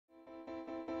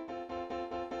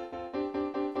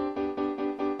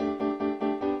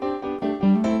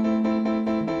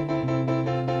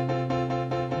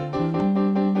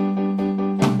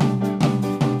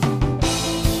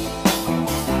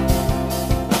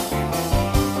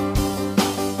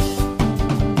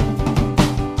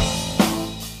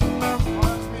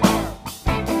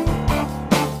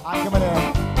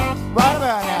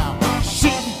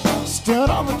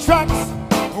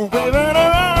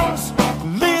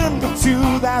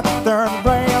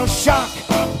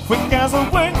quick as a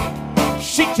wink,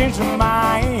 she changed her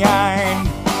mind.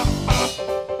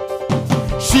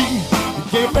 She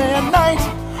gave me a night,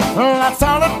 that's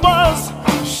all it was.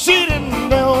 She didn't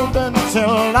know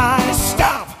until I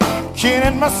stopped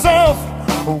kidding myself,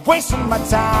 wasting my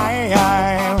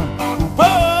time.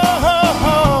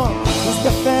 Whoa, there's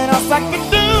nothing else I can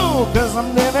do, 'cause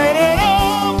I'm living it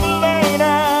over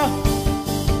later.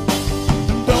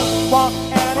 Don't want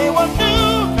anyone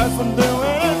new, 'cause I'm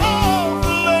doing it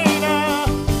over later.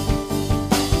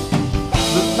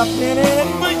 There's nothing in it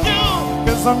for you,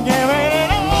 'cause I'm giving it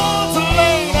all to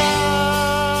later.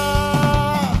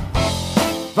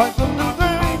 Right from the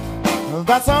day,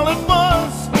 that's all it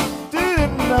was.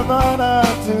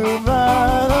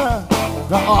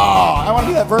 Oh, I want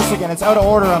to do that verse again. It's out of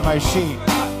order on my sheet.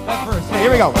 That verse. Okay,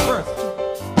 here we go. Verse.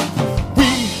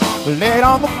 We laid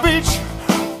on the beach,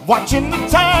 watching the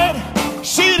tide.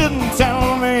 She didn't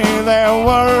tell me there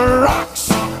were rocks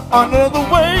under the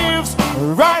waves,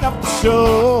 right up the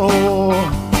shore.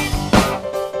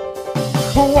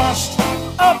 Washed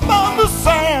up on the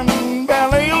sand,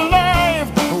 barely alive,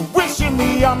 wishing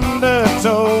the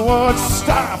undertow would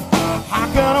stop. How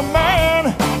can a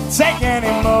man take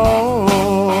any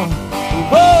more?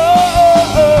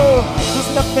 Whoa, there's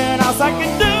nothing else I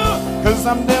can do, 'cause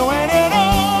I'm doing it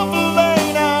over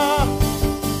later.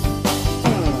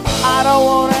 I don't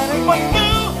want anyone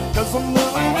new, 'cause I'm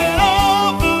doing it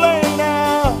over later.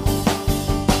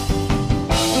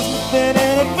 There's nothing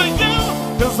in it for you,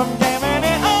 'cause I'm giving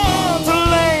it all to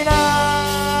later.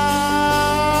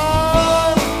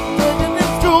 Taking it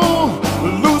school,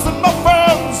 losing my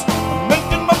friends,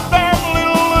 making my family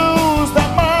lose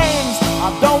their minds. I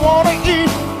don't want to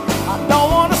eat, I don't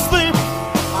want to sleep,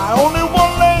 I only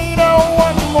want later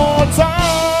one more time.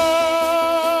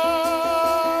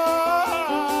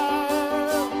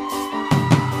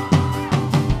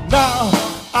 Now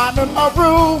I'm in my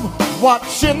room,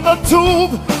 watching the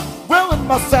tube, willing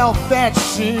myself that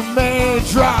she may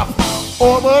drop,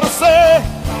 or would I say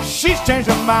she's changed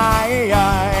her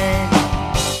mind.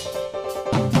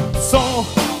 So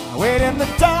I wait in the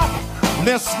dark,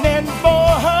 listening for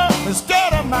her,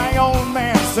 instead of my old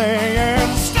man saying,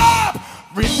 stop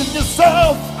reaching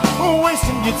yourself,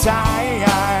 wasting your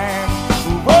time.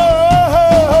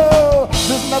 Whoa,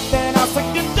 there's nothing else I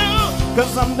can do,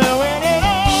 'cause I'm doing it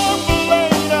over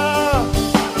later.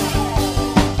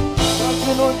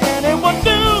 Nothing on anyone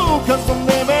new, 'cause I'm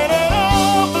living it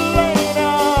over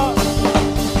later.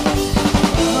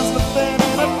 There's nothing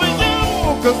in it for you,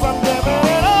 'cause I'm living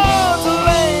it over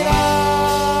later.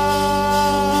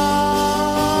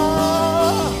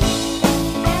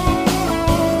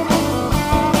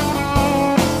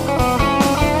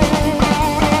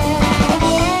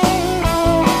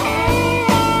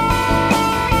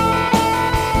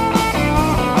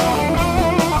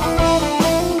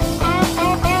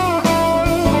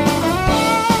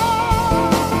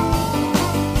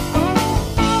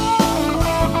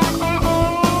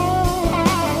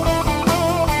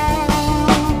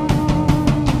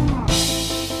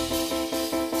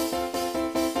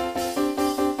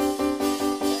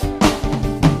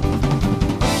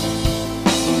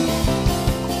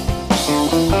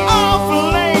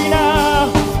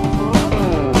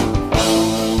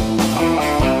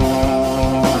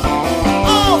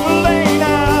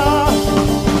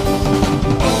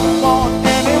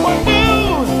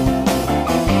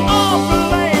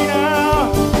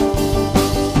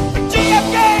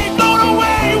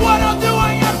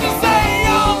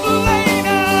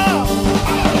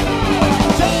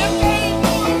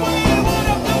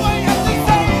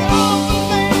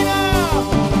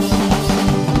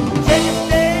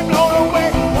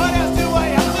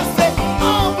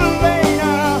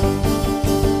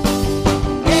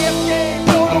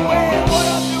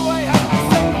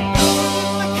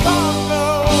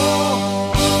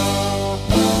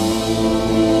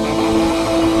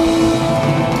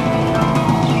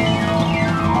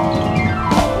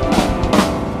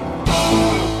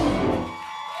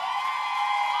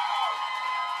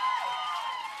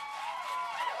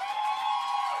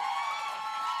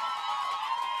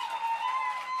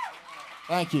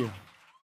 Thank you.